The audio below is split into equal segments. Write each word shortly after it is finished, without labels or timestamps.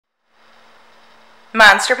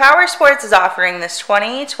Monster Powersports is offering this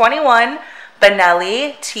 2021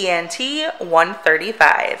 Benelli TNT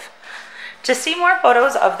 135. To see more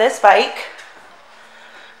photos of this bike,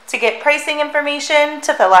 to get pricing information,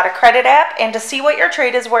 to fill out a credit app, and to see what your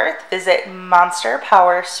trade is worth, visit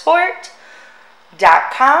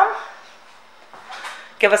monsterpowersport.com.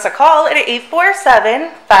 Give us a call at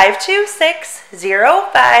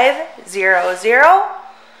 847-526-0500.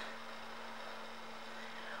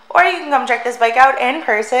 Or you can come check this bike out in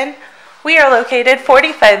person. We are located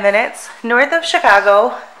 45 minutes north of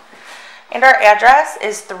Chicago, and our address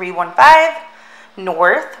is 315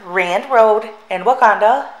 North Rand Road in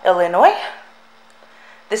Wauconda, Illinois.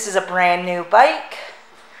 This is a brand new bike.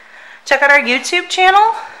 Check out our YouTube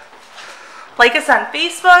channel. Like us on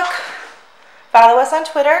Facebook. Follow us on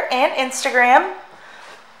Twitter and Instagram.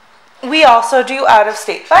 We also do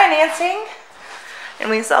out-of-state financing, and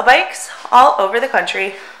we sell bikes all over the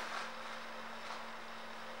country.